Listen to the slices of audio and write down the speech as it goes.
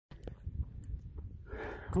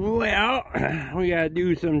Well, we gotta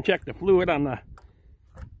do some check the fluid on the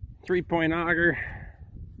 3-point auger.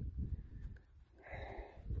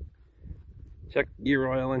 Check the gear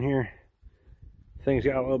oil in here. Thing's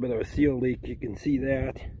got a little bit of a seal leak, you can see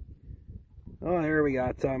that. Oh, there we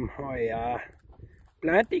got some. Oh yeah,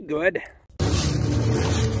 plenty good.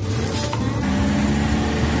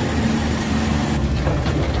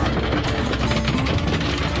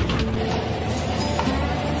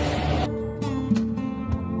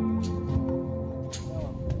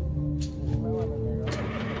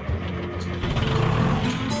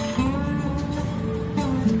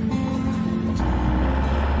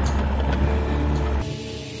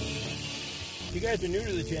 If you guys are new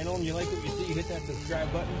to the channel and you like what you see, hit that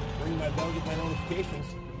subscribe button, ring my bell, get my notifications.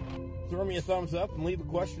 Throw me a thumbs up and leave a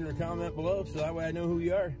question or comment below so that way I know who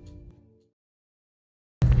you are.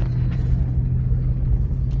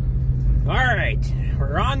 Alright,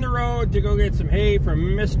 we're on the road to go get some hay from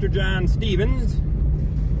Mr. John Stevens.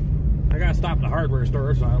 I gotta stop at the hardware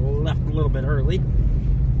store, so I left a little bit early.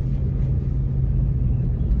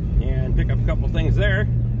 And pick up a couple things there.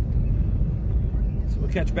 So we'll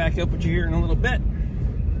catch back up with you here in a little bit.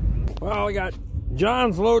 Well, we got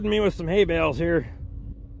John's loading me with some hay bales here.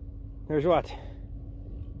 There's what?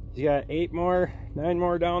 He's got 8 more, 9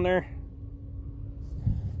 more down there.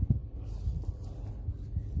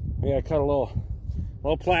 We gotta cut a little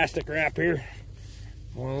plastic wrap here.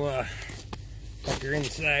 We'll tuck her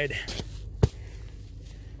inside.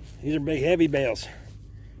 These are big heavy bales.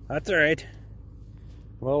 That's alright.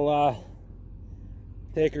 We'll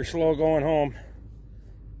take her slow going home.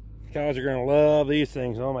 Cows are gonna love these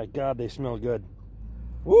things. Oh my God, they smell good.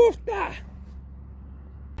 Woof-da!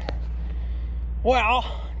 Well,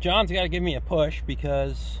 John's got to give me a push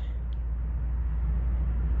because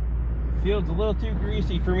the field's a little too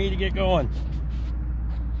greasy for me to get going.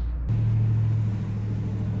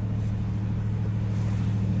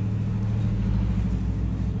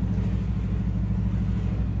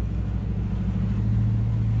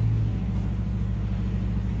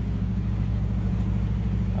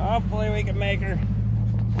 Hopefully we can make her.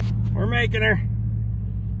 We're making her.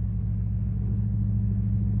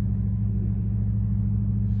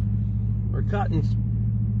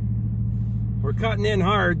 We're cutting in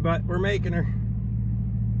hard, but we're making her.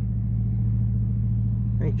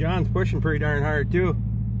 I think John's pushing pretty darn hard too.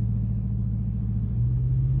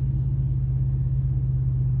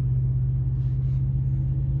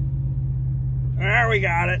 There we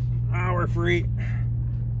got it. Now we're free.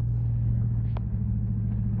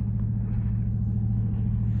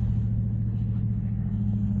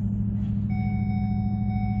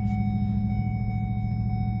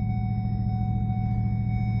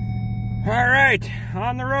 All right,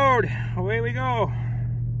 on the road, away we go.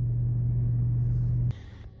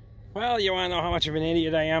 Well, you want to know how much of an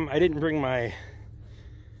idiot I am? I didn't bring my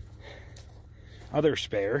other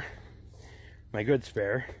spare, my good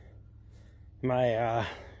spare, my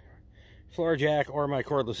floor jack or my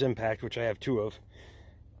cordless impact, which I have 2 of.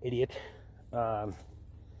 Idiot. So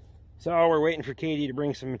we're waiting for Katie to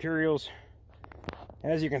bring some materials.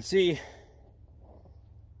 As you can see,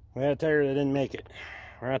 we had a tire that didn't make it.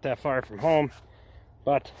 We're not that far from home,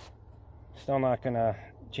 but still not gonna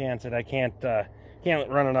chance it. I can't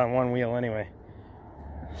run it on one wheel anyway.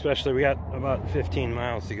 Especially we got about 15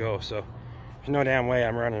 miles to go, so there's no damn way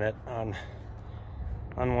I'm running it on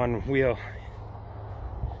one wheel.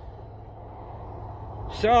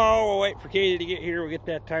 So we'll wait for Katie to get here. We'll get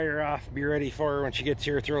that tire off, be ready for her when she gets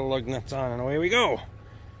here, throw the lug nuts on, and away we go.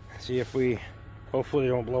 See if we hopefully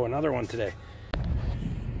don't blow another one today.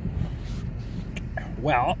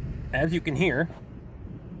 Well, as you can hear,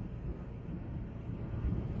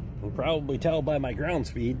 you'll probably tell by my ground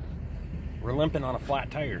speed, we're limping on a flat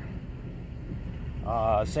tire.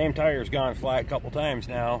 Same tire's gone flat a couple times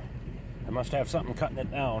now. I must have something cutting it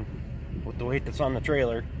down with the weight that's on the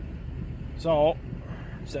trailer. So,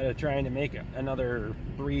 instead of trying to make another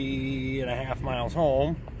 3.5 miles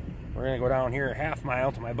home, we're gonna go down here a half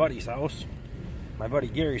mile to my buddy's house, my buddy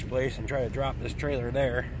Gary's place, and try to drop this trailer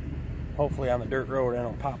there. Hopefully on the dirt road I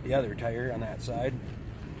don't pop the other tire on that side.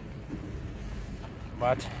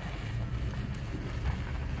 But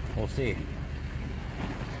we'll see.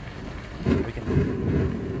 We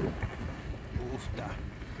can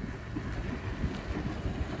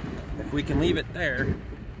if we can leave it there.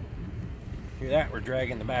 Hear that? We're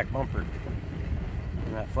dragging the back bumper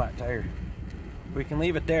in that flat tire. If we can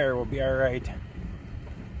leave it there, we'll be alright.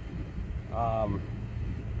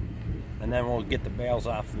 And then we'll get the bales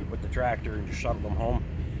off with the tractor and just shuttle them home.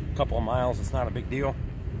 A couple of miles, it's not a big deal.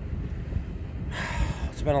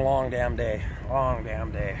 It's been a long damn day,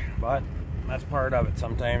 but That's part of it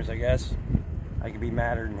sometimes, I guess. I can be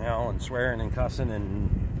madder than hell and swearing and cussing and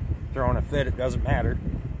throwing a fit. It doesn't matter.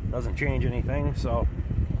 It doesn't change anything. So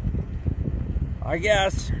I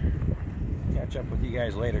guess catch up with you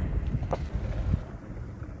guys later.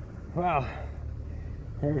 Well,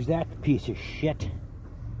 there's that piece of shit.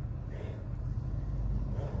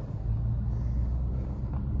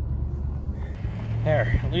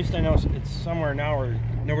 There, at least I know it's somewhere now where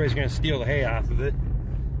nobody's going to steal the hay off of it.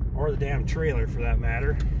 Or the damn trailer, for that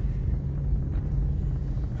matter.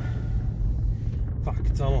 Fuck,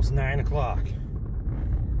 it's almost 9 o'clock.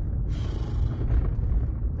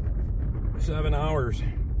 7 hours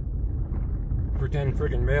for 10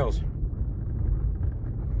 friggin' bales.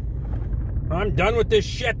 I'm done with this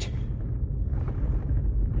shit.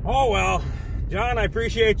 Oh well, John, I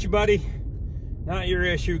appreciate you, buddy. Not your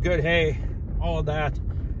issue. Good hay, all of that.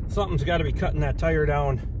 Something's got to be cutting that tire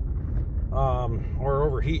down, or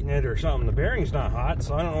overheating it or something. The bearing's not hot,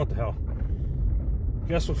 so I don't know what the hell.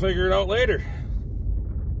 Guess we'll figure it out later.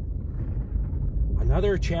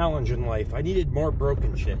 Another challenge in life. I needed more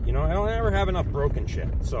broken shit. You know, I don't ever have enough broken shit.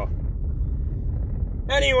 So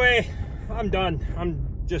anyway, I'm done.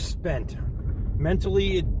 I'm just spent.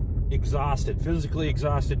 Mentally exhausted, physically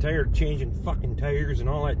exhausted, tired of changing fucking tires and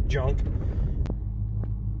all that junk.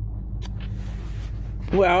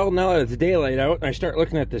 Well, now that it's daylight out and I start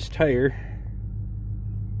looking at this tire,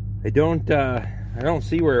 I don't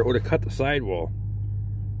see where it would have cut the sidewall.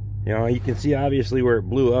 You know, you can see obviously where it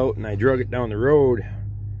blew out, and I drug it down the road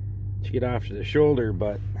to get off to the shoulder,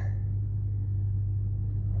 but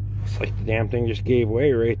it's like the damn thing just gave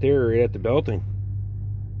way right there, right at the belting.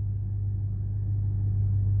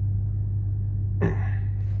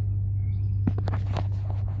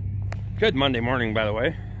 Good Monday morning, by the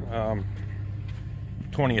way.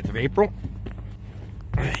 20th of April.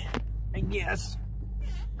 I guess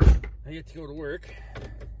I get to go to work.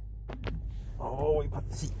 Oh, we put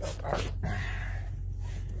the seat up. All right.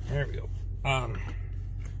 There we go.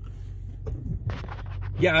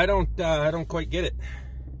 Yeah, I don't quite get it.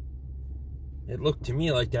 It looked to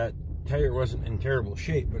me like that tire wasn't in terrible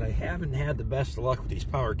shape, but I haven't had the best of luck with these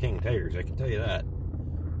Power King tires, I can tell you that.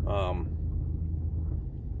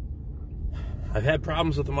 I've had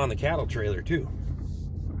problems with them on the cattle trailer too,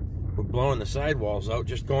 with blowing the sidewalls out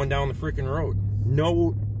just going down the freaking road.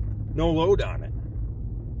 No load on it.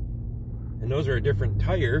 And those are a different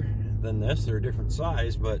tire than this. They're a different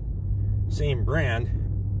size, but same brand.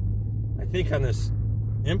 I think on this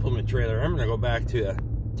implement trailer, I'm going to go back to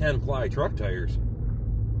 10-ply truck tires.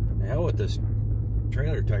 The hell with this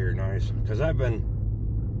trailer tire noise, because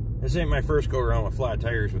this ain't my first go around with flat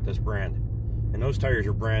tires with this brand. And those tires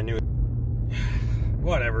are brand new.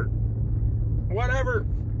 Whatever.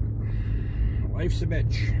 Life's a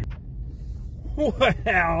bitch.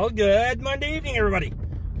 Well, good Monday evening, everybody.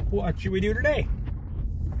 What should we do today?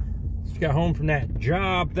 Just got home from that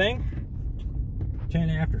job thing. 10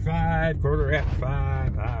 after 5, quarter after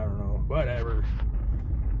 5, I don't know, whatever.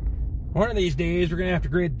 One of these days, we're going to have to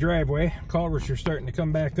grade the driveway. Culverts are starting to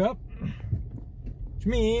come back up, which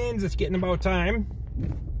means it's getting about time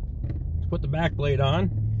to put the back blade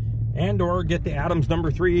on and or get the Adams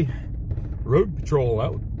number 3 road patrol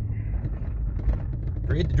out.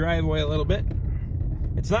 Grade the driveway a little bit.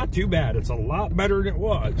 It's not too bad. It's a lot better than it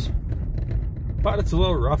was, but it's a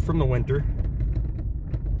little rough from the winter.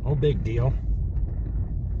 No big deal.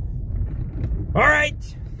 All right,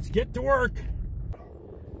 let's get to work.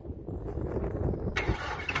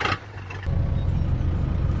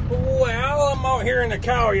 Well, I'm out here in the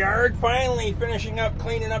cow yard, finally finishing up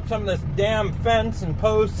cleaning up some of this damn fence and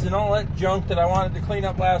posts and all that junk that I wanted to clean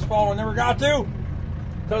up last fall and never got to.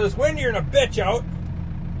 Because it's windier than a bitch out.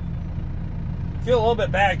 Feel a little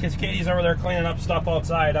bit bad because Katie's over there cleaning up stuff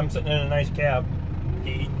outside. I'm sitting in a nice cab,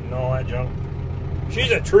 eating and all that junk.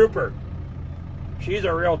 She's a trooper. She's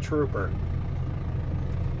a real trooper.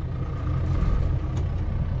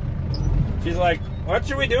 She's like, what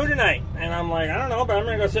should we do tonight? And I'm like, I don't know, but I'm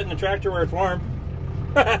going to go sit in the tractor where it's warm.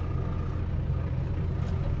 Hey,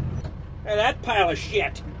 that pile of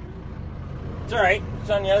shit. It's alright. It's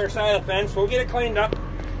on the other side of the fence. We'll get it cleaned up.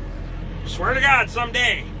 Swear to God,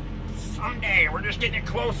 someday. Someday. We're just getting it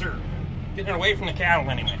closer. Getting it away from the cattle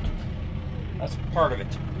anyway. That's part of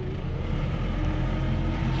it.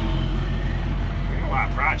 We got a lot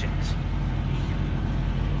of projects.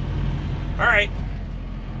 Alright.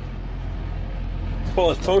 Let's pull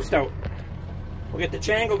this post out. We'll get the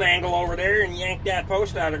changle dangle over there and yank that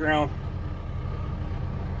post out of the ground.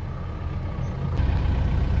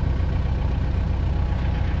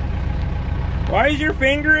 Why is your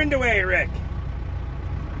finger in the way, Rick?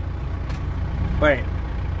 Wait.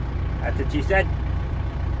 That's what she said.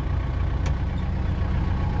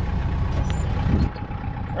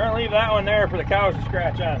 We're gonna leave that one there for the cows to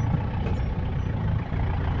scratch on.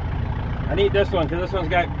 I need this one because this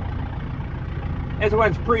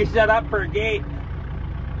one's pre-set up for a gate.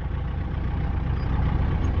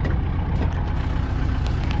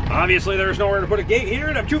 Obviously there's nowhere to put a gate here,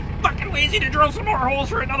 and I'm too fucking lazy to drill some more holes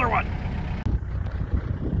for another one.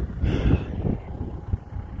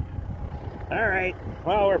 Alright,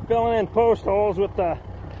 well, we're filling in post holes with the...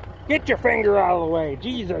 Get your finger out of the way,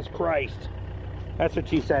 Jesus Christ. That's what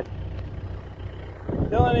she said.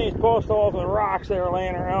 Filling these post holes with rocks that are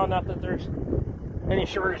laying around, not that there's any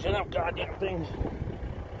shortage in them goddamn things.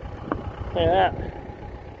 Look at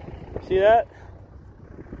that. See that?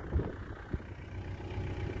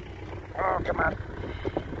 Oh, come on.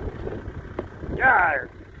 Yeah,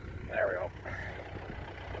 there we go.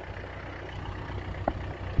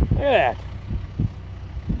 Look at that.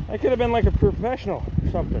 I could have been like a professional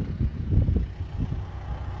or something.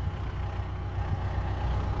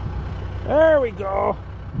 There we go.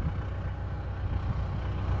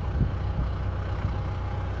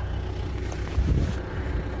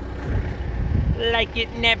 Like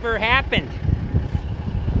it never happened.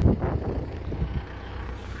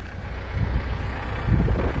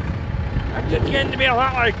 That's just getting to be a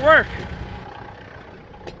lot like work.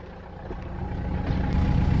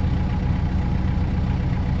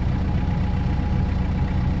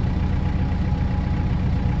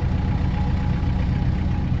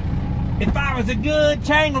 If I was a good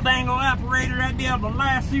tangle-dangle operator, I'd be able to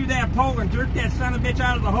lasso that pole and jerk that son of a bitch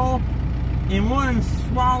out of the hole in one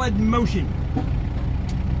solid motion.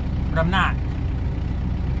 But I'm not.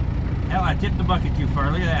 Hell, I tipped the bucket too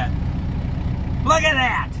far. Look at that. Look at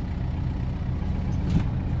that!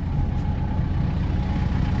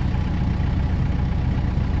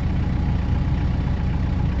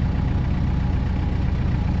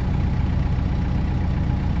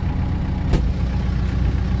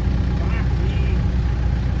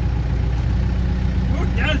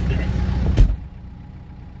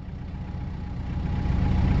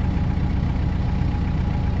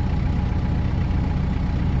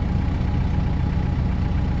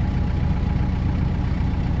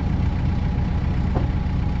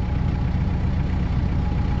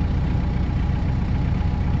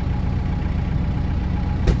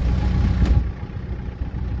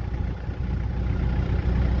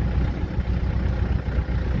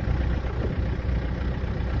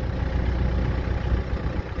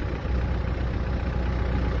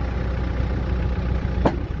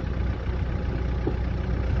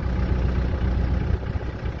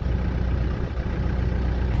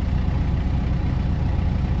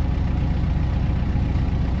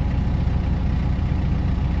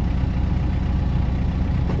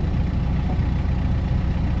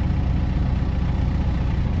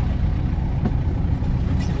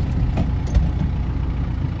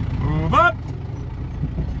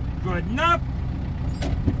 Enough.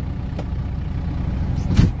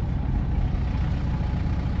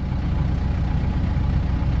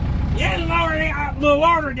 Yeah, lower it a little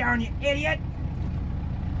lower down, you idiot.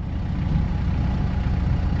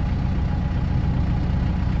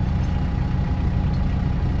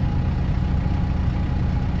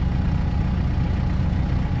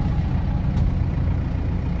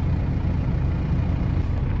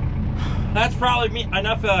 That's probably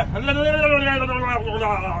enough.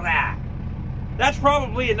 That's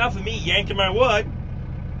probably enough of me yanking my wood.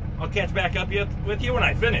 I'll catch back up with you when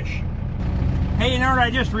I finish. Hey, you know what I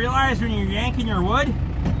just realized when you're yanking your wood?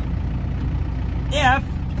 If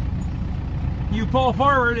you pull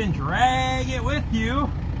forward and drag it with you.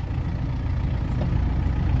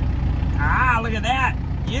 Ah, look at that.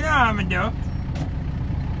 You know what I'm gonna do.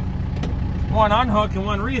 One unhook and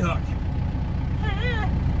one rehook.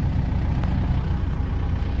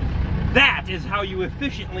 That is how you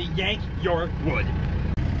efficiently yank your wood.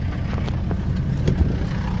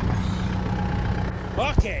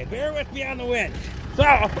 Okay, bear with me on the wind. So,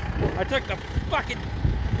 I took the fucking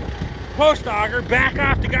post auger back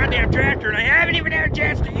off the goddamn tractor, and I haven't even had a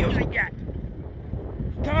chance to use it yet.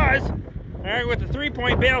 Because, alright, with the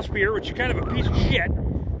 3-point bale spear, which is kind of a piece of shit,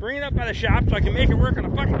 bring it up by the shop so I can make it work on a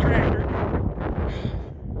fucking tractor.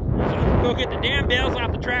 Go get the damn bales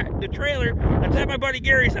off the trailer that's at my buddy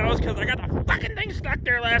Gary's house because I got the fucking thing stuck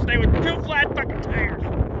there last night with 2 flat fucking tires.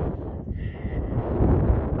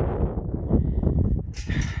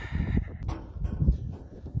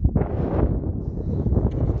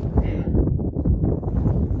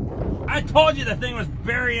 I told you the thing was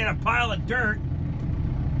buried in a pile of dirt.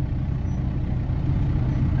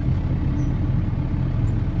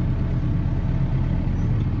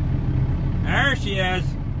 she is.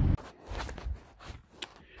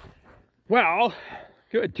 Well,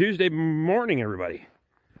 good Tuesday morning, everybody.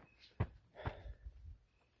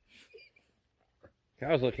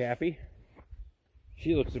 Cows look happy.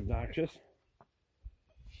 She looks obnoxious.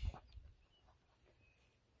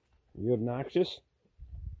 You obnoxious?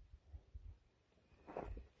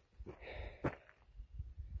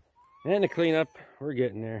 And the cleanup, we're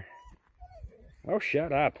getting there. Oh,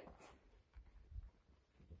 shut up.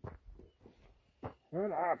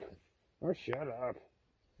 Shut up. Oh, shut up.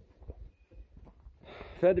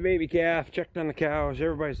 Fed the baby calf, checked on the cows.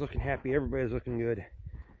 Everybody's looking happy. Everybody's looking good.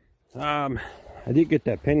 I did get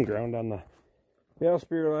that pin ground on the bale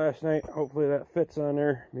spear last night. Hopefully that fits on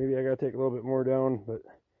there. Maybe I gotta take a little bit more down, but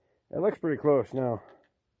it looks pretty close now.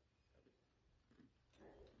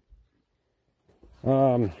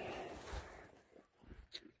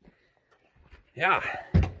 Yeah.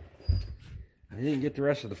 I didn't get the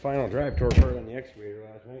rest of the final drive torque part on the excavator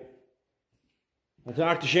last night. I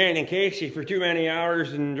talked to Shane and Casey for too many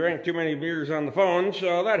hours and drank too many beers on the phone,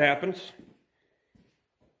 so that happens.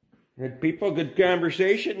 Good people, good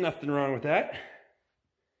conversation, nothing wrong with that.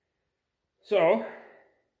 So,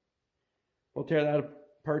 we'll tear that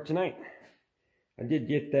apart tonight. I did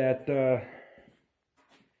get that,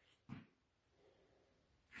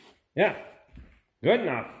 yeah, good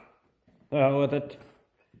enough. The hell with it.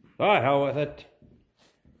 The hell with it.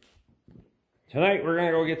 Tonight we're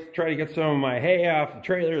gonna go try to get some of my hay off the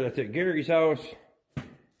trailer that's at Gary's house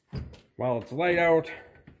while it's light out.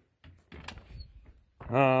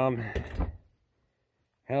 Hell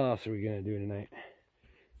else are we gonna do tonight?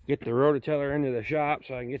 Get the rototiller into the shop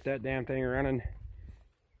so I can get that damn thing running.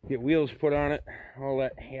 Get wheels put on it. All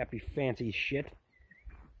that happy fancy shit.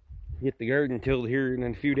 Get the garden tilled here in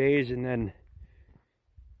a few days, and then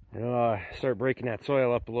start breaking that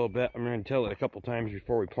soil up a little bit. I'm gonna till it a couple times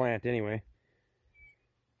before we plant anyway.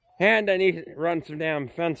 And I need to run some damn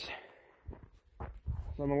fence,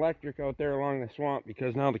 some electric out there along the swamp,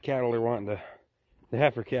 because now the cattle are wanting to, the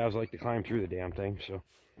heifer calves like to climb through the damn thing, so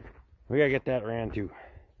we gotta get that ran too.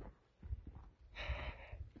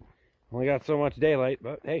 Only got so much daylight,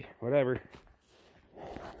 but hey, whatever.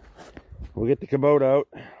 We'll get the Kubota out,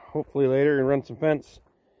 hopefully later, and run some fence.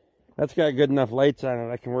 That's got good enough lights on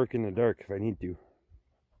it, I can work in the dark if I need to.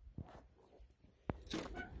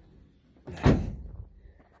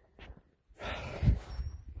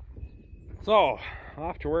 So,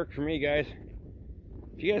 off to work for me, guys.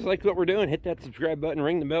 If you guys like what we're doing, hit that subscribe button,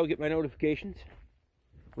 ring the bell, get my notifications.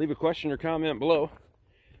 Leave a question or comment below.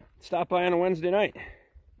 Stop by on a Wednesday night,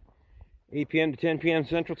 8 p.m. to 10 p.m.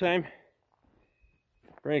 Central Time.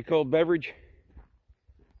 Bring a cold beverage.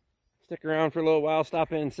 Stick around for a little while,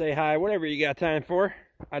 stop in and say hi, whatever you got time for.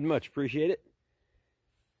 I'd much appreciate it.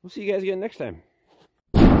 We'll see you guys again next time.